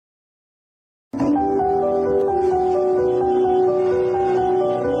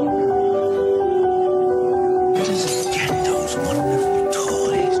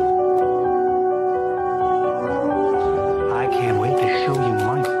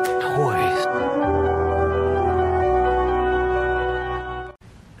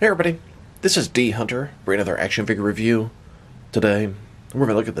Hey everybody, this is D Hunter, bringing another action figure review. Today, we're going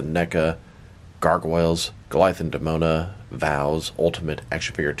to look at the NECA Gargoyles Goliath Demona Vows Ultimate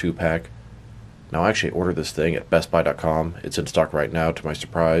Action Figure 2-pack. Now, I actually ordered this thing at bestbuy.com. It's in stock right now, to my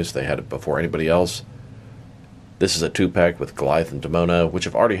surprise. They had it before anybody else. This is a 2-pack with Goliath and Demona, which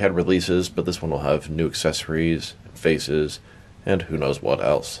have already had releases, but this one will have new accessories, faces, and who knows what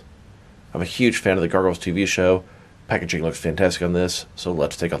else. I'm a huge fan of the Gargoyles TV show. Packaging looks fantastic on this, so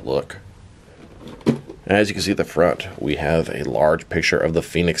let's take a look. As you can see at the front, we have a large picture of the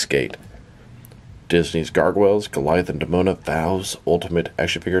Phoenix Gate. Disney's Gargoyles, Goliath and Demona Vows Ultimate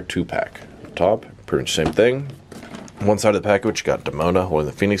Action Figure 2-pack. Top, pretty much the same thing. One side of the package, you got Demona holding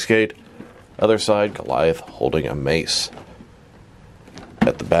the Phoenix Gate. Other side, Goliath holding a mace.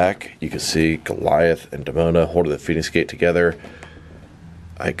 At the back, you can see Goliath and Demona holding the Phoenix Gate together.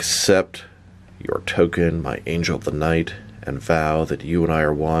 I accept your token, my angel of the night, and vow that you and I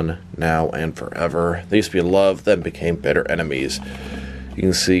are one, now and forever. They used to be in love, then became bitter enemies. You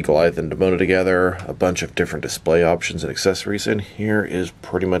can see Goliath and Demona together, a bunch of different display options and accessories, and here is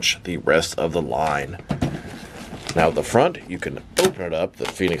pretty much the rest of the line. Now at the front, you can open it up, the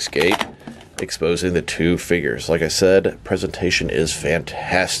Phoenix Gate, exposing the two figures. Like I said, presentation is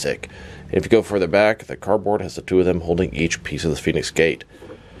fantastic. If you go further back, the cardboard has the two of them holding each piece of the Phoenix Gate,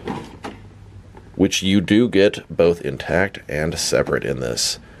 which you do get both intact and separate in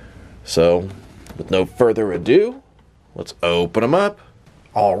this. So, with no further ado, let's open them up.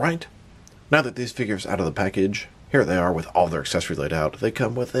 Alright, now that these figures are out of the package, here they are with all their accessories laid out. They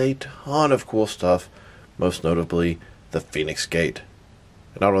come with a ton of cool stuff, most notably the Phoenix Gate.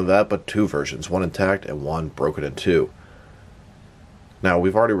 And not only that, but two versions, one intact and one broken in two. Now,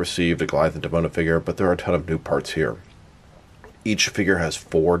 we've already received a Goliath and Demona figure, but there are a ton of new parts here. Each figure has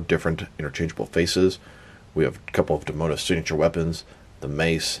 4 different interchangeable faces. We have a couple of Demona's signature weapons, the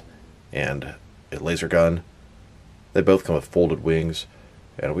mace, and a laser gun. They both come with folded wings,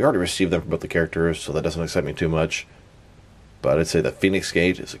 and we already received them from both the characters, so that doesn't excite me too much. But I'd say the Phoenix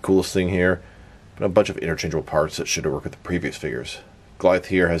Gate is the coolest thing here, and a bunch of interchangeable parts that should work with the previous figures. Goliath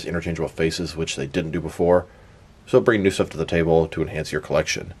here has interchangeable faces, which they didn't do before, so bring new stuff to the table to enhance your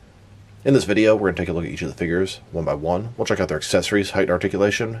collection. In this video, we're going to take a look at each of the figures, one by one. We'll check out their accessories, height, and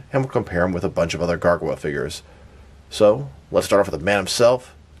articulation, and we'll compare them with a bunch of other Gargoyle figures. So, let's start off with the man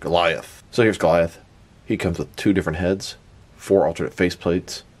himself, Goliath. So here's Goliath. He comes with 2 different heads, 4 alternate face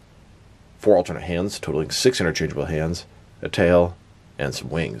plates, 4 alternate hands, totaling 6 interchangeable hands, a tail, and some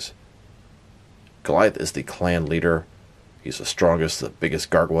wings. Goliath is the clan leader. He's the strongest, the biggest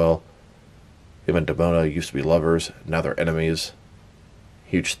gargoyle. Him and Demona used to be lovers, now they're enemies.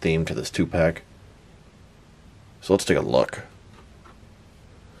 Huge theme to this 2-pack. So let's take a look.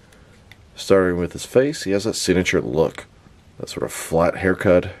 Starting with his face, he has that signature look. That sort of flat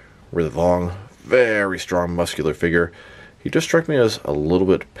haircut, really long, very strong muscular figure. He just struck me as a little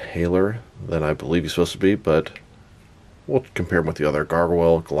bit paler than I believe he's supposed to be, but we'll compare him with the other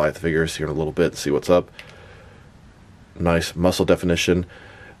Gargoyle Goliath figures here in a little bit and see what's up. Nice muscle definition.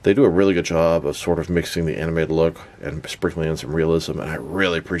 They do a really good job of sort of mixing the animated look and sprinkling in some realism, and I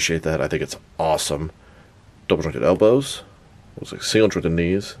really appreciate that. I think it's awesome. Double jointed elbows, looks like single jointed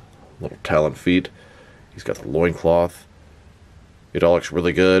knees, little talon feet. He's got the loincloth. It all looks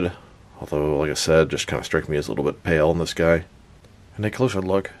really good, although, like I said, just kind of strike me as a little bit pale in this guy. And a closer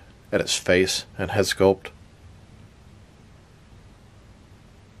look at his face and head sculpt.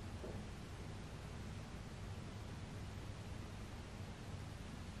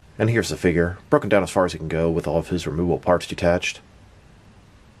 And here's the figure, broken down as far as he can go with all of his removable parts detached.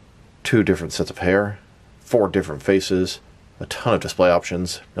 2 different sets of hair, 4 different faces, a ton of display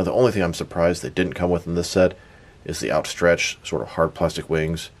options. Now the only thing I'm surprised they didn't come with in this set is the outstretched, sort of hard plastic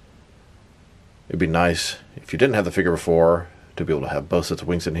wings. It'd be nice, if you didn't have the figure before, to be able to have both sets of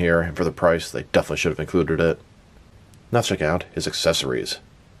wings in here, and for the price, they definitely should have included it. Now let's check out his accessories.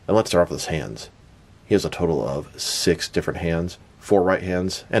 And let's start off with his hands. He has a total of 6 different hands. 4 right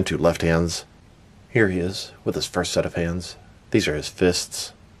hands and 2 left hands. Here he is with his first set of hands. These are his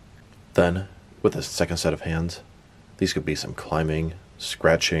fists. Then, with his second set of hands, these could be some climbing,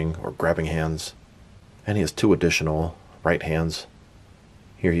 scratching, or grabbing hands. And he has 2 additional right hands.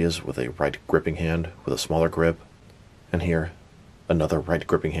 Here he is with a right gripping hand with a smaller grip. And here, another right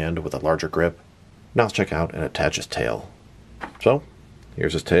gripping hand with a larger grip. Now let's check out and attach his tail. So,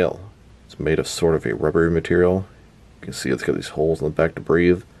 here's his tail. It's made of sort of a rubbery material. You can see it's got these holes in the back to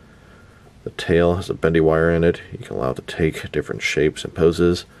breathe. The tail has a bendy wire in it. You can allow it to take different shapes and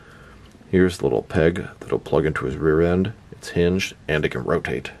poses. Here's the little peg that'll plug into his rear end. It's hinged and it can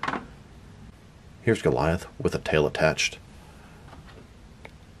rotate. Here's Goliath with a tail attached.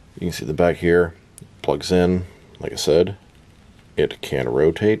 You can see the back here plugs in. Like I said, it can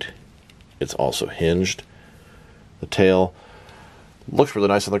rotate. It's also hinged. The tail looks really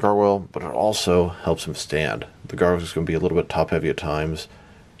nice on the gargoyle, but it also helps him stand. The gargoyle is going to be a little bit top heavy at times.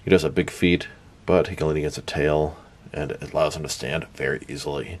 He does have big feet, but he can lean against a tail, and it allows him to stand very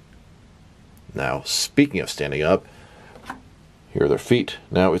easily. Now, speaking of standing up, here are their feet.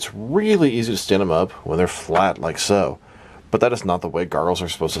 Now, it's really easy to stand them up when they're flat like so, but that is not the way gargoyles are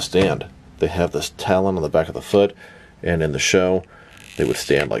supposed to stand. They have this talon on the back of the foot, and in the show, they would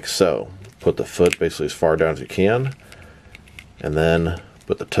stand like so. Put the foot basically as far down as you can, and then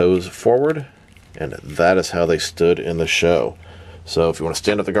put the toes forward, and that is how they stood in the show. So if you want to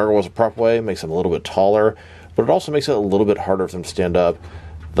stand up the gargoyles the proper way, it makes them a little bit taller, but it also makes it a little bit harder for them to stand up,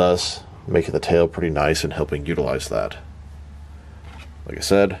 thus making the tail pretty nice and helping utilize that. Like I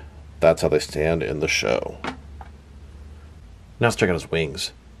said, that's how they stand in the show. Now let's check out his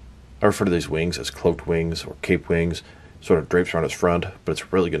wings. I refer to these wings as cloaked wings or cape wings. Sort of drapes around his front, but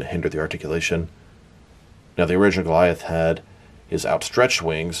it's really going to hinder the articulation. Now the original Goliath had his outstretched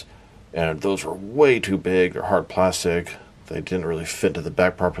wings, and those were way too big. They're hard plastic. They didn't really fit into the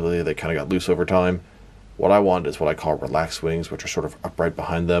back properly. They kind of got loose over time. What I want is what I call relaxed wings, which are sort of upright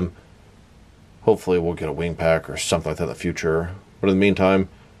behind them. Hopefully we'll get a wing pack or something like that in the future. But in the meantime,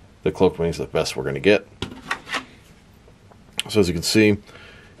 the cloaked wings are the best we're going to get. So as you can see,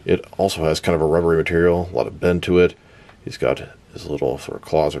 it also has kind of a rubbery material, a lot of bend to it. He's got his little sort of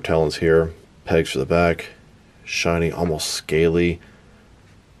claws or talons here, pegs for the back, shiny, almost scaly.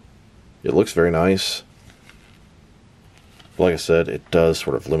 It looks very nice. Like I said, it does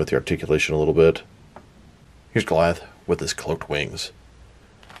sort of limit the articulation a little bit. Here's Goliath with his cloaked wings.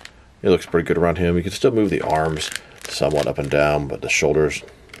 It looks pretty good around him. You can still move the arms somewhat up and down, but the shoulders,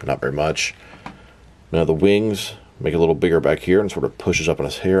 not very much. Now the wings make it a little bigger back here and sort of pushes up on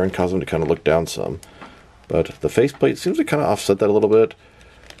his hair and causes him to kind of look down some. But the faceplate seems to kind of offset that a little bit.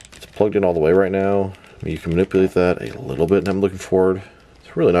 It's plugged in all the way right now. I mean, you can manipulate that a little bit, and I'm looking forward.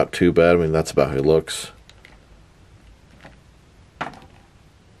 It's really not too bad. I mean, that's about how he looks.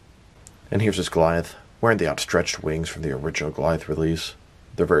 And here's his Goliath, wearing the outstretched wings from the original Goliath release.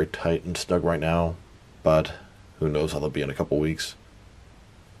 They're very tight and snug right now, but who knows how they'll be in a couple weeks.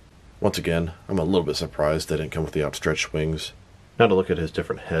 Once again, I'm a little bit surprised they didn't come with the outstretched wings. Now to look at his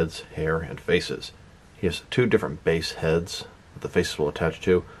different heads, hair, and faces. He has two different base heads that the faces will attach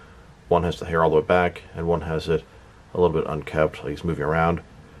to. One has the hair all the way back, and one has it a little bit unkept, like he's moving around.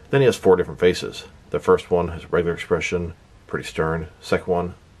 Then he has four different faces. The first one has a regular expression, pretty stern. Second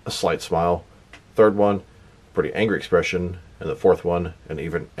one, a slight smile. Third one, pretty angry expression. And the fourth one, an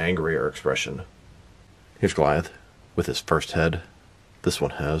even angrier expression. Here's Goliath with his first head. This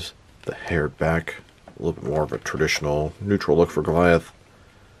one has the haired back, a little bit more of a traditional, neutral look for Goliath.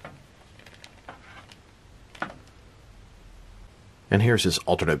 And here's his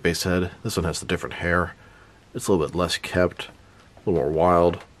alternate base head. This one has the different hair. It's a little bit less kept, a little more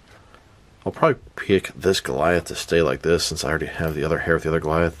wild. I'll probably pick this Goliath to stay like this since I already have the other hair with the other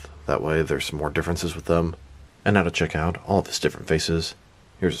Goliath. That way there's some more differences with them. And now to check out all of his different faces.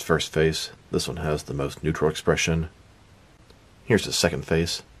 Here's his first face. This one has the most neutral expression. Here's his second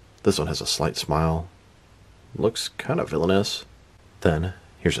face. This one has a slight smile. Looks kind of villainous. Then,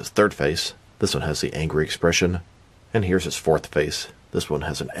 here's his third face. This one has the angry expression. And here's his fourth face. This one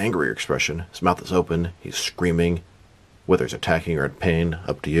has an angrier expression. His mouth is open. He's screaming. Whether he's attacking or in pain,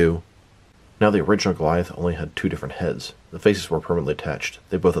 up to you. Now the original Goliath only had two different heads. The faces were permanently attached.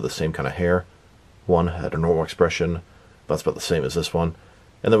 They both had the same kind of hair. One had a normal expression. That's about the same as this one.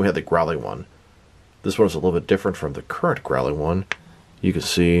 And then we had the growling one. This one is a little bit different from the current growling one. You can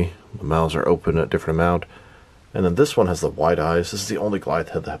see the mouths are open at a different amount. And then this one has the wide eyes. This is the only Goliath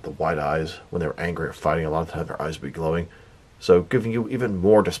head that have the wide eyes. When they were angry or fighting, a lot of the time their eyes would be glowing. So giving you even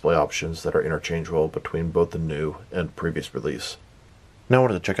more display options that are interchangeable between both the new and previous release. Now I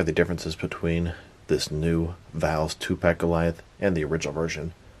wanted to check out the differences between this new Vows 2-pack Goliath and the original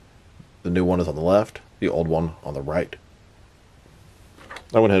version. The new one is on the left, the old one on the right.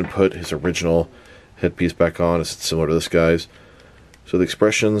 I went ahead and put his original headpiece back on. It's similar to this guy's. So the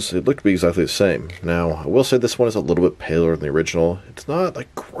expressions, it looked to be exactly the same. Now, I will say this one is a little bit paler than the original. It's not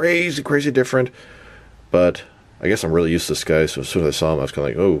like crazy different, but I guess I'm really used to this guy, so as soon as I saw him, I was kind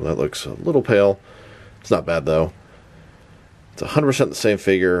of like, oh, that looks a little pale. It's not bad, though. It's 100% the same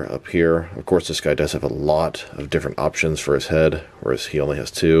figure up here. Of course, this guy does have a lot of different options for his head, whereas he only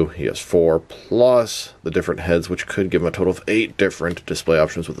has 2. He has 4, plus the different heads, which could give him a total of 8 different display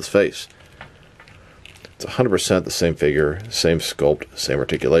options with his face. It's 100% the same figure, same sculpt, same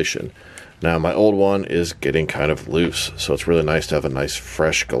articulation. Now, my old one is getting kind of loose, so it's really nice to have a nice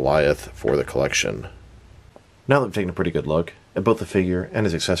fresh Goliath for the collection. Now that we've taken a pretty good look at both the figure and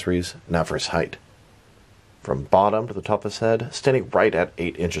his accessories, now for his height. From bottom to the top of his head, standing right at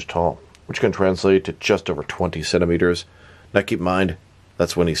 8 inches tall, which can translate to just over 20 centimeters. Now keep in mind,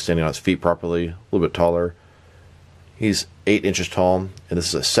 that's when he's standing on his feet properly, a little bit taller. He's 8 inches tall, and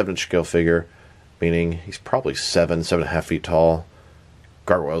this is a 7-inch scale figure, meaning he's probably 7.5 feet tall.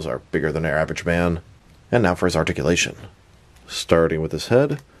 Gargoyles are bigger than our average man. And now for his articulation. Starting with his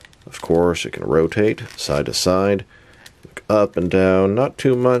head, of course, it can rotate side to side, up and down, not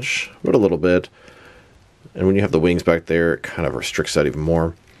too much, but a little bit. And when you have the wings back there, it kind of restricts that even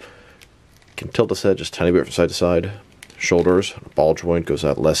more. You can tilt his head just a tiny bit from side to side. Shoulders, ball joint goes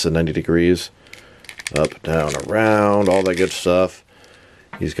out less than 90 degrees. Up, down, around, all that good stuff.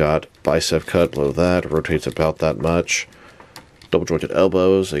 He's got bicep cut below that, rotates about that much. Double jointed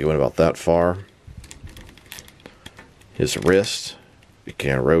elbows, they go in about that far. His wrist, it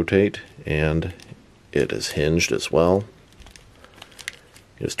can rotate, and it is hinged as well.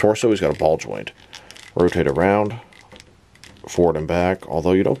 His torso, he's got a ball joint. Rotate around, forward and back,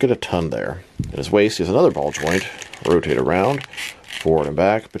 although you don't get a ton there. In his waist, he has another ball joint. Rotate around, forward and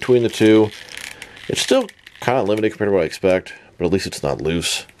back. Between the two, it's still kind of limited compared to what I expect, but at least it's not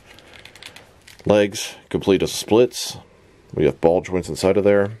loose. Legs, complete as splits. We have ball joints inside of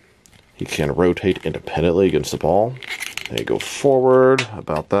there. He can rotate independently against the ball. And you go forward,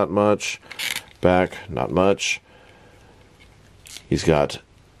 about that much. Back, not much. He's got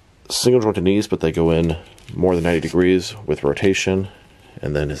single jointed knees, but they go in more than 90 degrees with rotation.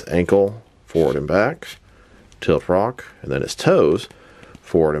 And then his ankle, forward and back, tilt rock. And then his toes,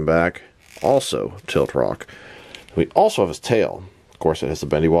 forward and back, also tilt rock. We also have his tail. Of course, it has the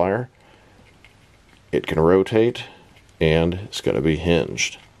bendy wire. It can rotate, and it's going to be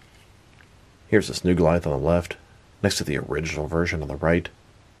hinged. Here's this new Goliath on the left, next to the original version on the right.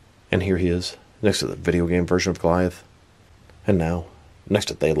 And here he is, next to the video game version of Goliath. And now, next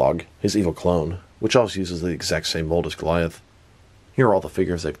to Thalog, his evil clone, which also uses the exact same mold as Goliath. Here are all the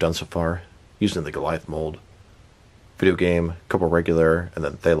figures they've done so far, using the Goliath mold. Video game, couple regular, and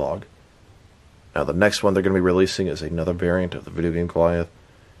then Thalog. Now the next one they're going to be releasing is another variant of the video game Goliath.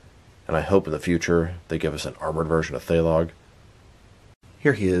 And I hope in the future they give us an armored version of Thalog.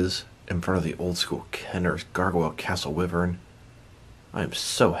 Here he is, in front of the old school Kenner's Gargoyle Castle Wyvern. I am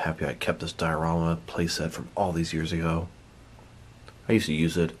so happy I kept this diorama playset from all these years ago. I used to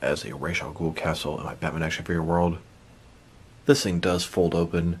use it as a Ra's al Ghul castle in my Batman action figure world. This thing does fold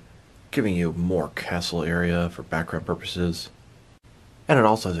open, giving you more castle area for background purposes. And it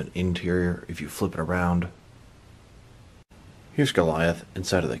also has an interior if you flip it around. Here's Goliath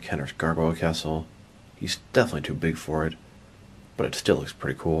inside of the Kenner's Gargoyle Castle. He's definitely too big for it, but it still looks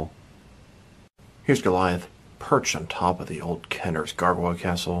pretty cool. Here's Goliath perched on top of the old Kenner's Gargoyle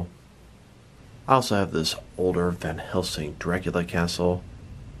Castle. I also have this older Van Helsing Dracula castle.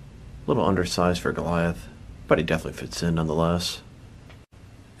 A little undersized for Goliath, but he definitely fits in nonetheless.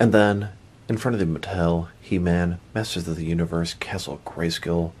 And then, in front of the Mattel He-Man Masters of the Universe Castle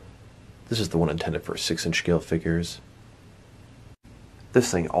Grayskull. This is the one intended for 6-inch scale figures.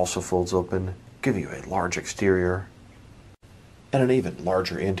 This thing also folds open, giving you a large exterior and an even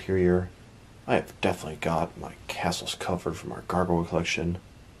larger interior. I have definitely got my castles covered from our Gargoyle collection.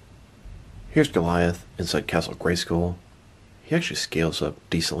 Here's Goliath inside Castle Grayskull. He actually scales up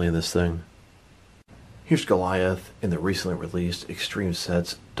decently in this thing. Here's Goliath in the recently released Extreme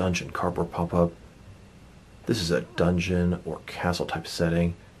Sets Dungeon Cardboard Pop-Up. This is a dungeon or castle type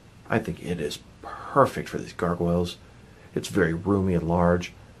setting. I think it is perfect for these gargoyles. It's very roomy and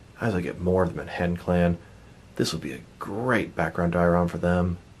large. As I get more of the Manhattan Clan, this will be a great background diorama for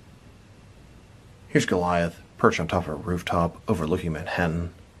them. Here's Goliath perched on top of a rooftop overlooking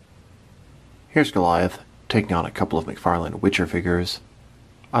Manhattan. Here's Goliath taking on a couple of McFarlane Witcher figures.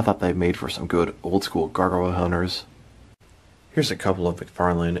 I thought they made for some good old school gargoyle hunters. Here's a couple of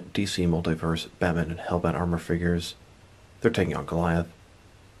McFarlane DC Multiverse Batman and Hellbound armor figures. They're taking on Goliath.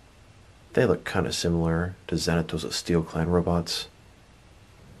 They look kind of similar to Xanatos' Steel Clan robots.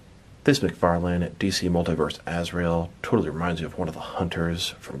 This McFarlane DC Multiverse Azrael totally reminds me of one of the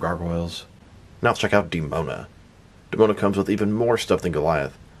hunters from Gargoyles. Now let's check out Demona. Demona comes with even more stuff than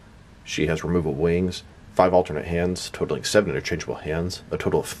Goliath. She has removable wings, 5 alternate hands, totaling 7 interchangeable hands, a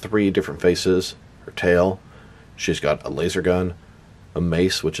total of 3 different faces, her tail. She's got a laser gun, a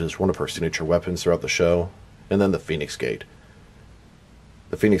mace, which is one of her signature weapons throughout the show, and then the Phoenix Gate.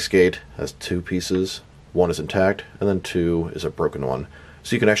 The Phoenix Gate has 2 pieces. 1 is intact, and then 2 is a broken one.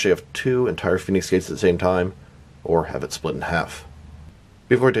 So you can actually have 2 entire Phoenix Gates at the same time, or have it split in half.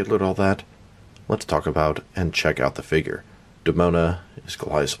 Before I take a look at all that, let's talk about and check out the figure. Demona is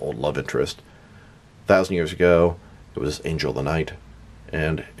Goliath's old love interest. 1,000 years ago, it was Angel of the Night,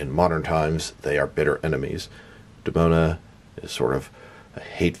 and in modern times, they are bitter enemies. Demona is sort of a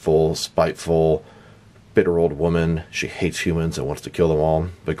hateful, spiteful, bitter old woman. She hates humans and wants to kill them all,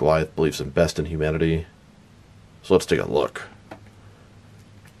 but Goliath believes in best in humanity. So let's take a look.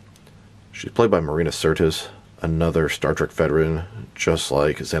 She's played by Marina Sirtis, another Star Trek veteran, just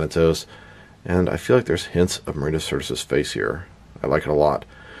like Xanatos, and I feel like there's hints of Marina Sirtis' face here. I like it a lot.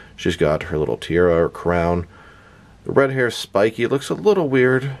 She's got her little tiara or crown. The red hair is spiky. It looks a little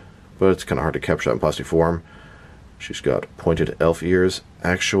weird, but it's kind of hard to capture that in plastic form. She's got pointed elf ears,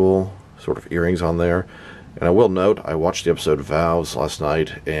 actual sort of earrings on there. And I will note, I watched the episode Vows last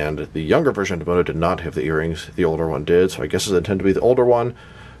night, and the younger version of Demona did not have the earrings. The older one did, so I guess it's intended to be the older one.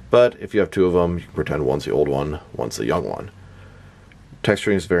 But if you have two of them, you can pretend one's the old one, one's the young one.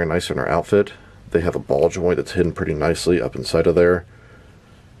 Texturing is very nice in her outfit. They have a ball joint that's hidden pretty nicely up inside of there.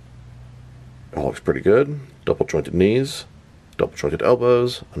 It all looks pretty good. Double jointed knees, double jointed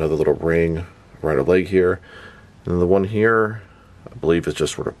elbows, another little ring around her leg here. And then the one here, I believe, is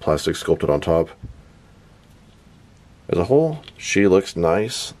just sort of plastic sculpted on top. As a whole, she looks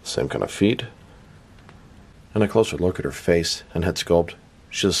nice, same kind of feet. And a closer look at her face and head sculpt.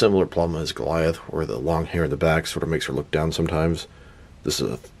 She has a similar problem as Goliath, where the long hair in the back sort of makes her look down sometimes. This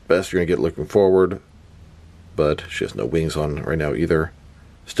is the best you're going to get looking forward, but she has no wings on right now either.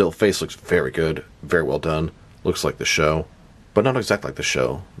 Still, face looks very good, very well done. Looks like the show, but not exactly like the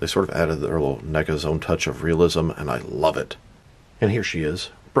show. They sort of added their little NECA's own touch of realism, and I love it. And here she is,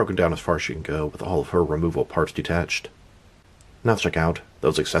 broken down as far as she can go, with all of her removable parts detached. Now let's check out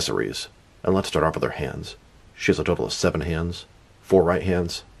those accessories, and let's start off with her hands. She has a total of 7 hands, 4 right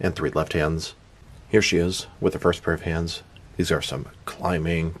hands, and 3 left hands. Here she is, with the first pair of hands. These are some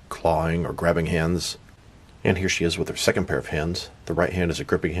climbing, clawing, or grabbing hands. And here she is with her second pair of hands. The right hand is a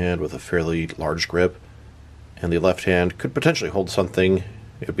gripping hand with a fairly large grip, and the left hand could potentially hold something.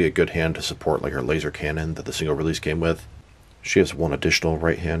 It would be a good hand to support like her laser cannon that the single release came with. She has one additional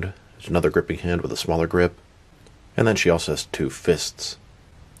right hand. There's another gripping hand with a smaller grip. And then she also has 2 fists.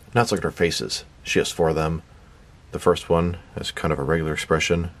 Now let's look at her faces. She has 4 of them. The first one has kind of a regular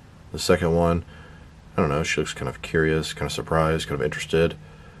expression. The second one, I don't know, she looks kind of curious, kind of surprised, kind of interested.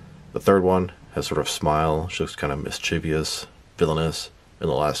 The third one has sort of a smile. She looks kind of mischievous, villainous. And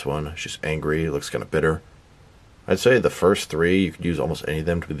the last one, she's angry, looks kind of bitter. I'd say the first 3, you could use almost any of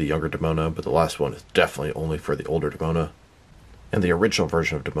them to be the younger Demona, but the last one is definitely only for the older Demona. And the original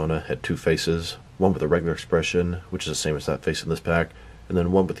version of Demona had 2 faces, one with a regular expression, which is the same as that face in this pack, and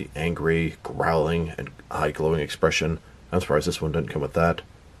then one with the angry, growling, and eye-glowing expression. I'm surprised this one didn't come with that.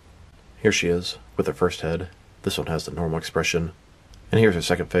 Here she is, with her first head. This one has the normal expression. And here's her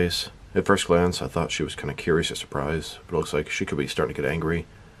second face. At first glance, I thought she was kind of curious or surprised, but it looks like she could be starting to get angry.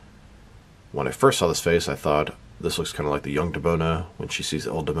 When I first saw this face, I thought, this looks kind of like the young Demona. When she sees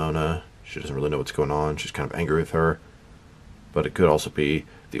the old Demona, she doesn't really know what's going on. She's kind of angry with her. But it could also be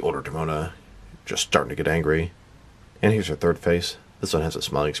the older Demona just starting to get angry. And here's her third face. This one has a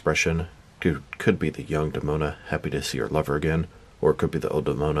smiling expression. Could be the young Demona happy to see her lover again, or it could be the old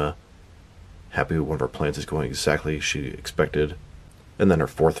Demona happy one of her plans is going exactly as she expected. And then her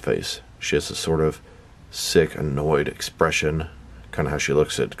fourth face. She has this sort of sick, annoyed expression. Kind of how she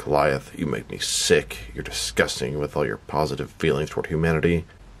looks at Goliath. You make me sick. You're disgusting with all your positive feelings toward humanity.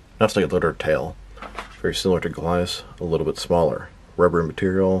 Now let's take a look at her tail. Very similar to Goliath, a little bit smaller. Rubber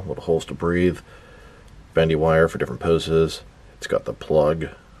material, little holes to breathe. Bendy wire for different poses. It's got the plug,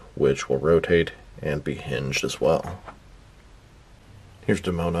 which will rotate and be hinged as well. Here's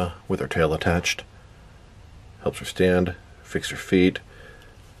Demona with her tail attached. Helps her stand, fix her feet,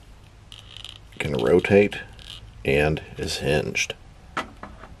 can rotate, and is hinged.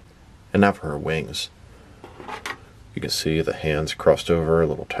 And now for her wings. You can see the hands crossed over,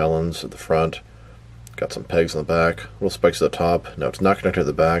 little talons at the front. Got some pegs on the back, little spikes at the top. Now it's not connected to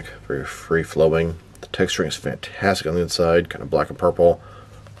the back, very free flowing. The texturing is fantastic on the inside, kind of black and purple.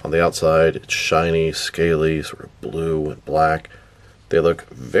 On the outside, it's shiny, scaly, sort of blue and black. They look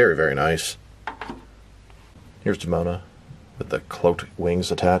very, very nice. Here's Demona with the cloaked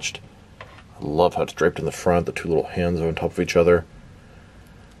wings attached. I love how it's draped in the front. The 2 little hands are on top of each other.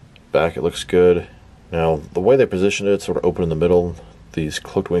 Back, it looks good. Now, the way they position it, sort of open in the middle. These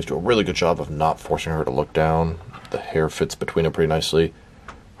cloaked wings do a really good job of not forcing her to look down. The hair fits between them pretty nicely.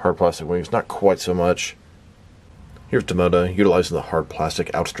 Hard plastic wings, not quite so much. Here's Demona utilizing the hard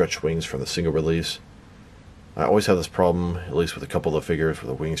plastic outstretched wings from the single release. I always have this problem, at least with a couple of the figures, where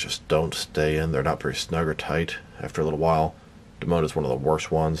the wings just don't stay in. They're not very snug or tight after a little while. Demona is one of the worst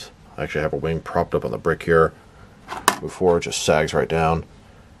ones. I actually have a wing propped up on the brick here. Before it just sags right down.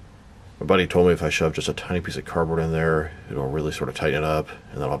 My buddy told me if I shove just a tiny piece of cardboard in there, it'll really sort of tighten it up,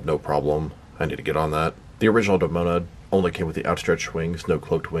 and then I'll have no problem. I need to get on that. The original Demona only came with the outstretched wings, no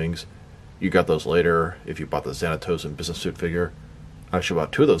cloaked wings. You got those later if you bought the Xanatos and business suit figure. I actually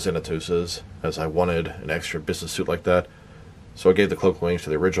bought 2 of those Xanatoses, as I wanted an extra business suit like that. So I gave the cloaked wings to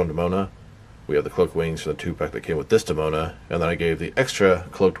the original Demona. We have the cloaked wings for the 2-pack that came with this Demona, and then I gave the extra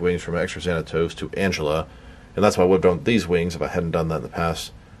cloaked wings from extra Xanatos to Angela, and that's why I would have done these wings if I hadn't done that in the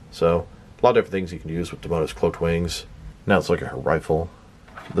past. So, a lot of different things you can use with Demona's cloaked wings. Now let's look at her rifle.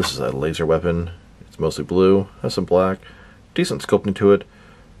 This is a laser weapon. It's mostly blue, has some black, decent sculpting to it.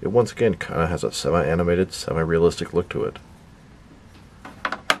 It once again kind of has a semi-animated, semi-realistic look to it.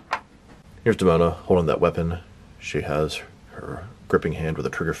 Here's Demona holding that weapon. She has her gripping hand with a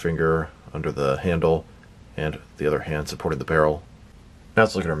trigger finger under the handle, and the other hand supporting the barrel. Now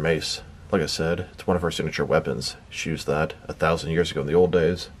let's look at her mace. Like I said, it's one of her signature weapons. She used that 1,000 years ago in the old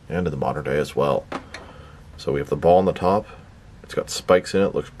days, and in the modern day as well. So we have the ball on the top. It's got spikes in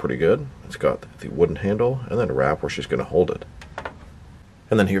it, looks pretty good. It's got the wooden handle, and then a wrap where she's going to hold it.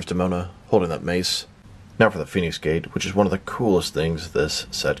 And then here's Demona holding that mace. Now for the Phoenix Gate, which is one of the coolest things this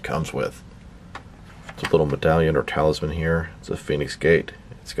set comes with. It's a little medallion or talisman here. It's a Phoenix Gate.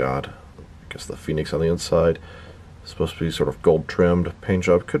 It's got, I guess, the phoenix on the inside. It's supposed to be sort of gold trimmed. Paint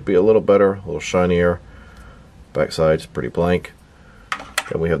job could be a little better, a little shinier. Backside's pretty blank.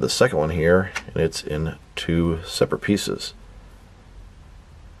 And we have the second one here, and it's in 2 separate pieces.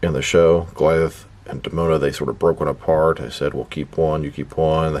 In the show, Goliath and Demona, they sort of broke one apart. I said, we'll keep one, you keep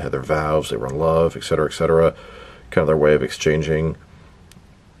one. They had their vows, they were in love, etc., etc. Kind of their way of exchanging,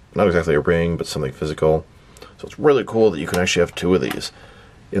 not exactly a ring, but something physical. So it's really cool that you can actually have 2 of these.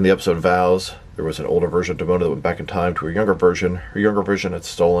 In the episode Vows, there was an older version of Demona that went back in time to her younger version. Her younger version had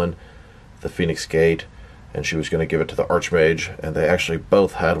stolen the Phoenix Gate, and she was going to give it to the Archmage, and they actually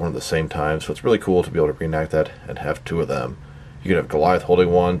both had one at the same time, so it's really cool to be able to reenact that and have 2 of them. You can have Goliath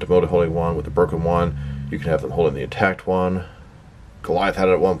holding one, Demona holding one with the broken one. You can have them holding the intact one. Goliath had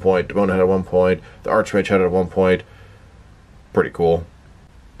it at one point, Demona had it at one point, the Archmage had it at one point. Pretty cool.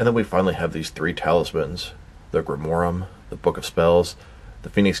 And then we finally have these 3 talismans. The Grimorum, the Book of Spells, the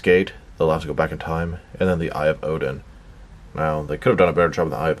Phoenix Gate, that allows to go back in time, and then the Eye of Odin. Now, they could have done a better job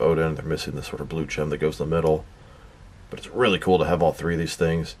with the Eye of Odin. They're missing this sort of blue gem that goes in the middle. But it's really cool to have all 3 of these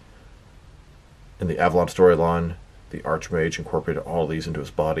things. In the Avalon storyline, the Archmage incorporated all of these into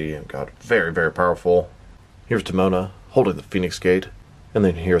his body and got very, very powerful. Here's Demona holding the Phoenix Gate, and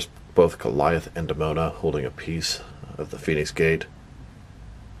then here's both Goliath and Demona holding a piece of the Phoenix Gate.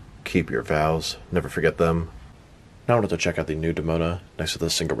 Keep your vows, never forget them. Now I wanted to check out the new Demona next to the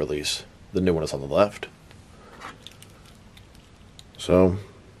single release. The new one is on the left. So,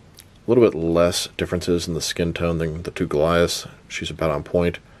 a little bit less differences in the skin tone than the 2 Goliaths. She's about on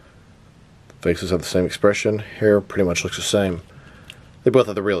point. The faces have the same expression. Hair pretty much looks the same. They both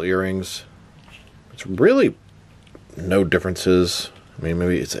have the real earrings. It's really no differences. I mean,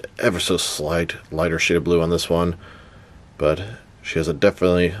 maybe it's ever so slight, lighter shade of blue on this one. But she has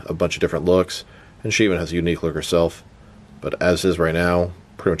definitely a bunch of different looks. And she even has a unique look herself. But as is right now,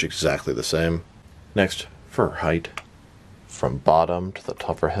 pretty much exactly the same. Next, for her height. From bottom to the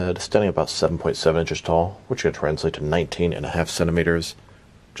top of her head, standing about 7.7 inches tall, which can translate to 19.5 centimeters.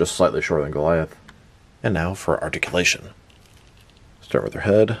 Just slightly shorter than Goliath. And now for articulation. Start with her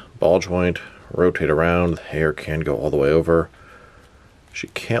head, ball joint, rotate around, the hair can go all the way over. She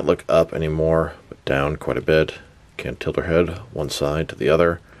can't look up anymore, but down quite a bit. Can't tilt her head one side to the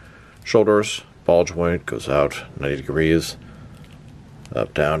other. Shoulders, ball joint goes out 90 degrees.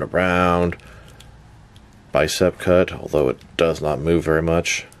 Up, down, around. Bicep cut, although it does not move very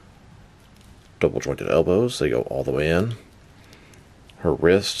much. Double jointed elbows, they go all the way in. Her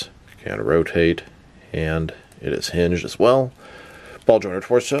wrist can rotate, and it is hinged as well. Ball joint her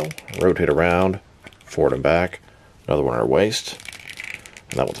torso, rotate around, forward and back. Another one on her waist.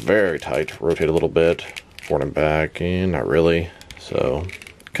 And that one's very tight. Rotate a little bit, forward and back, and not really. So,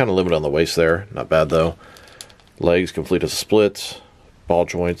 kind of limited on the waist there. Not bad though. Legs complete as splits. Ball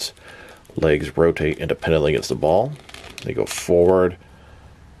joints. Legs rotate independently against the ball. They go forward.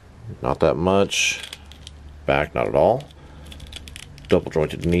 Not that much. Back, not at all. Double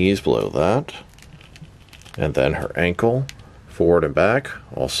jointed knees below that. And then her ankle. Forward and back.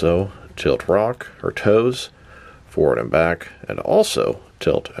 Also tilt rock. Her toes. Forward and back. And also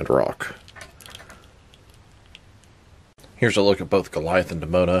tilt and rock. Here's a look at both Goliath and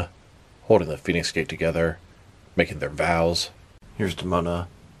Demona holding the Phoenix Gate together, making their vows. Here's Demona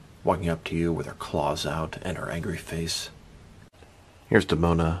walking up to you with her claws out and her angry face. Here's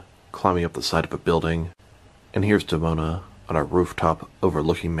Demona climbing up the side of a building. And here's Demona on a rooftop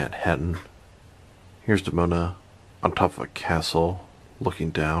overlooking Manhattan. Here's Demona on top of a castle,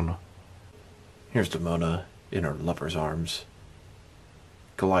 looking down. Here's Demona in her lover's arms.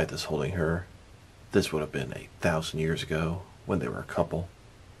 Goliath is holding her. This would have been 1,000 years ago when they were a couple.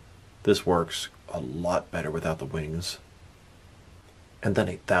 This works a lot better without the wings. And then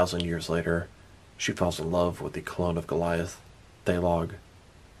 8,000 years later, she falls in love with the clone of Goliath, Thalog.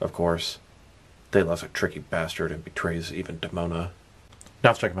 Of course, Thalog's a tricky bastard and betrays even Demona.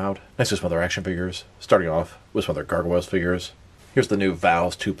 Now let's check them out. Next to some other action figures, starting off with some other Gargoyles figures. Here's the new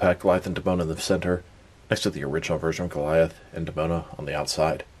Vows 2-pack Goliath and Demona in the center, next to the original version of Goliath and Demona on the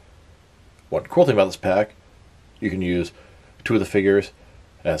outside. One cool thing about this pack, you can use 2 of the figures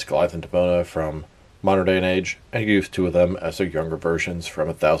as Goliath and Demona from modern day and age, and you can use 2 of them as their younger versions from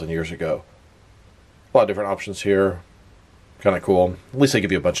 1,000 years ago. A lot of different options here. Kind of cool. At least they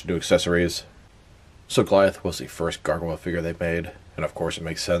give you a bunch of new accessories. So Goliath was the first Gargoyle figure they made, and of course it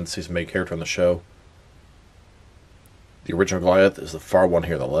makes sense. He's the main character on the show. The original Goliath is the far one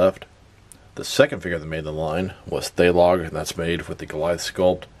here on the left. The second figure they made in the line was Thalog, and that's made with the Goliath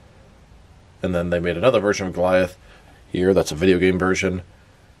sculpt. And then they made another version of Goliath here, that's a video game version.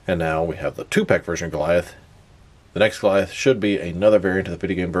 And now we have the 2-pack version of Goliath. The next Goliath should be another variant of the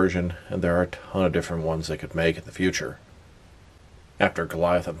video game version, and there are a ton of different ones they could make in the future. After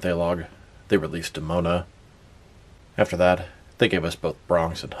Goliath and Thalog, they released Demona. After that, they gave us both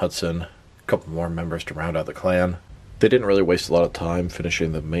Bronx and Hudson, a couple more members to round out the clan. They didn't really waste a lot of time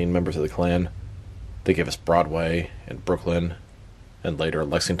finishing the main members of the clan. They gave us Broadway and Brooklyn, and later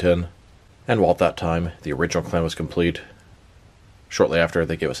Lexington. And while at that time the original clan was complete, shortly after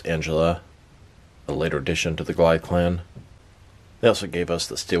they gave us Angela, a later addition to the Goliath clan. They also gave us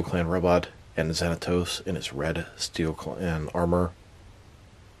the Steel Clan robot and Xanatos in his red Steel Clan armor.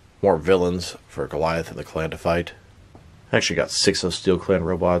 More villains for Goliath and the clan to fight. I actually got 6 of those Steel Clan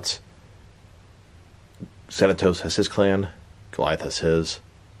robots. Xanatos has his clan, Goliath has his.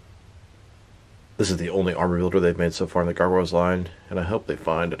 This is the only armor builder they've made so far in the Gargoyles line, and I hope they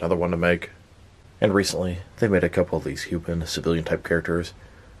find another one to make. And recently, they made a couple of these human civilian type characters.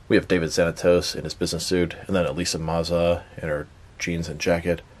 We have David Xanatos in his business suit, and then Elisa Maza in her jeans and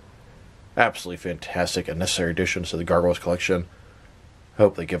jacket. Absolutely fantastic and necessary additions to the Gargoyles collection. I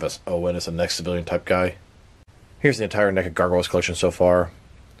hope they give us Owen as the next civilian type guy. Here's the entire NECA Gargoyles collection so far.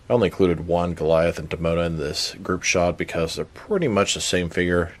 I only included 1 Goliath and Demona in this group shot because they're pretty much the same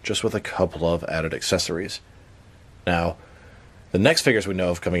figure, just with a couple of added accessories. Now, the next figures we know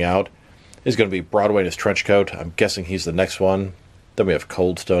of coming out is going to be Broadway in his trench coat. I'm guessing he's the next one. Then we have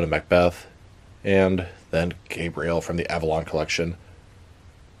Coldstone and Macbeth. And then Gabriel from the Avalon collection.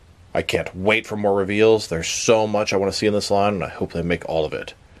 I can't wait for more reveals. There's so much I want to see in this line, and I hope they make all of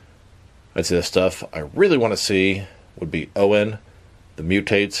it. I'd say the stuff I really want to see would be Owen, the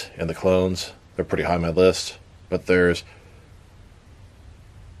mutates, and the clones. They're pretty high on my list. But there's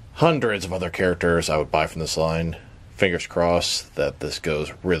hundreds of other characters I would buy from this line. Fingers crossed that this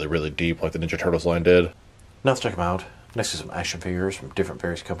goes really, really deep like the Ninja Turtles line did. Now let's check them out. Next to some action figures from different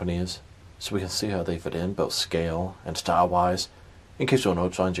various companies, so we can see how they fit in both scale and style-wise, in case you don't know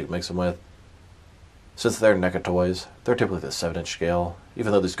which lines you can mix them with. Since they're NECA toys, they're typically the 7-inch scale.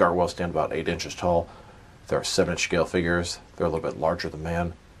 Even though these Gargoyles stand about 8 inches tall, there are 7-inch scale figures. They're a little bit larger than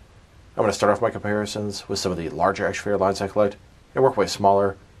man. I'm going to start off my comparisons with some of the larger action figure lines I collect, and work way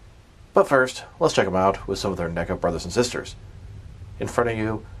smaller. But first, let's check them out with some of their NECA brothers and sisters. In front of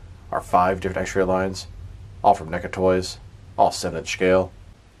you are 5 different action figure lines, all from NECA toys, all 7-inch scale.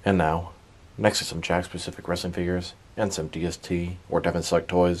 And now, next to some Jakks-specific wrestling figures, and some DST or Devon Select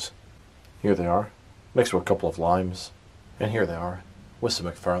toys. Here they are, next to a couple of Limes. And here they are, with some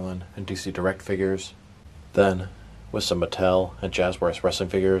McFarlane and DC Direct figures. Then, with some Mattel and Jazzwares wrestling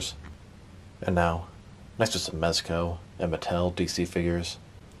figures. And now, next to some Mezco and Mattel DC figures.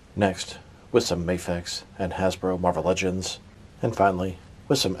 Next, with some Mafex and Hasbro Marvel Legends. And finally,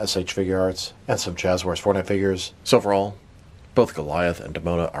 with some SH Figure Arts and some Jazzwares Fortnite figures. So overall, both Goliath and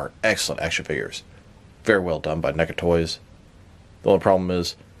Demona are excellent action figures. Very well done by NECA Toys. The only problem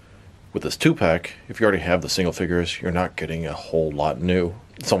is, with this 2-pack, if you already have the single figures, you're not getting a whole lot new.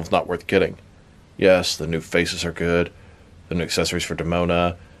 It's almost not worth getting. Yes, the new faces are good, the new accessories for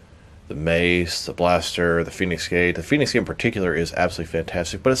Demona, the mace, the blaster, the Phoenix Gate. The Phoenix Gate in particular is absolutely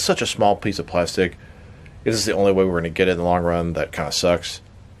fantastic, but it's such a small piece of plastic. It is the only way we're going to get it in the long run. That kind of sucks.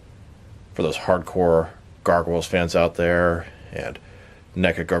 For those hardcore Gargoyles fans out there, and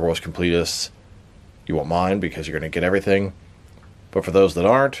NECA Gargoyles completists, you won't mind because you're going to get everything. But for those that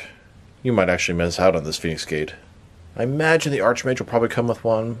aren't, you might actually miss out on this Phoenix Gate. I imagine the Archmage will probably come with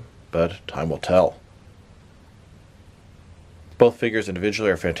one, but time will tell. Both figures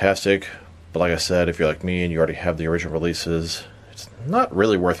individually are fantastic, but like I said, if you're like me and you already have the original releases, it's not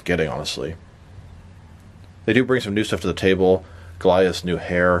really worth getting, honestly. They do bring some new stuff to the table. Goliath's new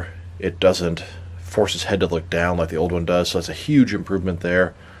hair, it doesn't force his head to look down like the old one does, so that's a huge improvement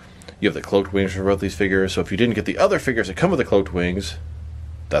there. You have the cloaked wings for both these figures, so if you didn't get the other figures that come with the cloaked wings,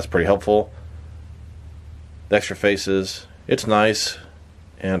 that's pretty helpful. The extra faces, it's nice,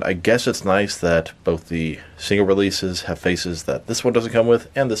 and I guess it's nice that both the single releases have faces that this one doesn't come with,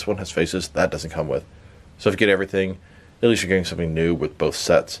 and this one has faces that doesn't come with. So if you get everything, at least you're getting something new with both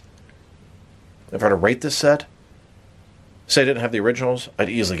sets. If I were to rate this set, say I didn't have the originals, I'd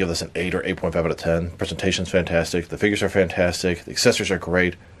easily give this an 8 or 8.5 out of 10. Presentation's fantastic, the figures are fantastic, the accessories are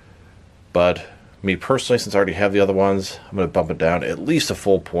great, but me personally, since I already have the other ones, I'm going to bump it down at least a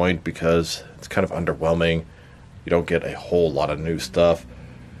full point because it's kind of underwhelming. You don't get a whole lot of new stuff.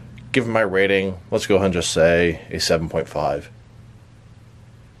 Given my rating, let's go ahead and just say a 7.5.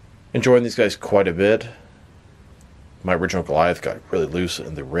 Enjoying these guys quite a bit. My original Goliath got really loose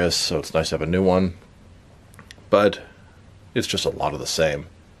in the wrist, so it's nice to have a new one. But it's just a lot of the same.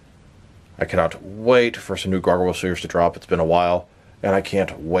 I cannot wait for some new Gargoyles figures to drop. It's been a while, and I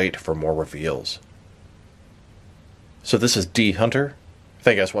can't wait for more reveals. So this is D Hunter.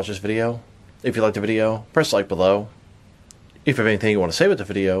 Thank you guys for watching this video. If you liked the video, press like below. If you have anything you want to say about the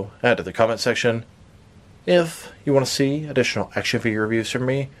video, add to the comment section. If you want to see additional action figure reviews from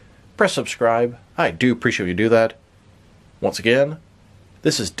me, press subscribe. I do appreciate you do that. Once again,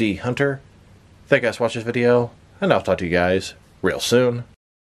 this is D Hunter. Thank you guys for watching this video, and I'll talk to you guys real soon.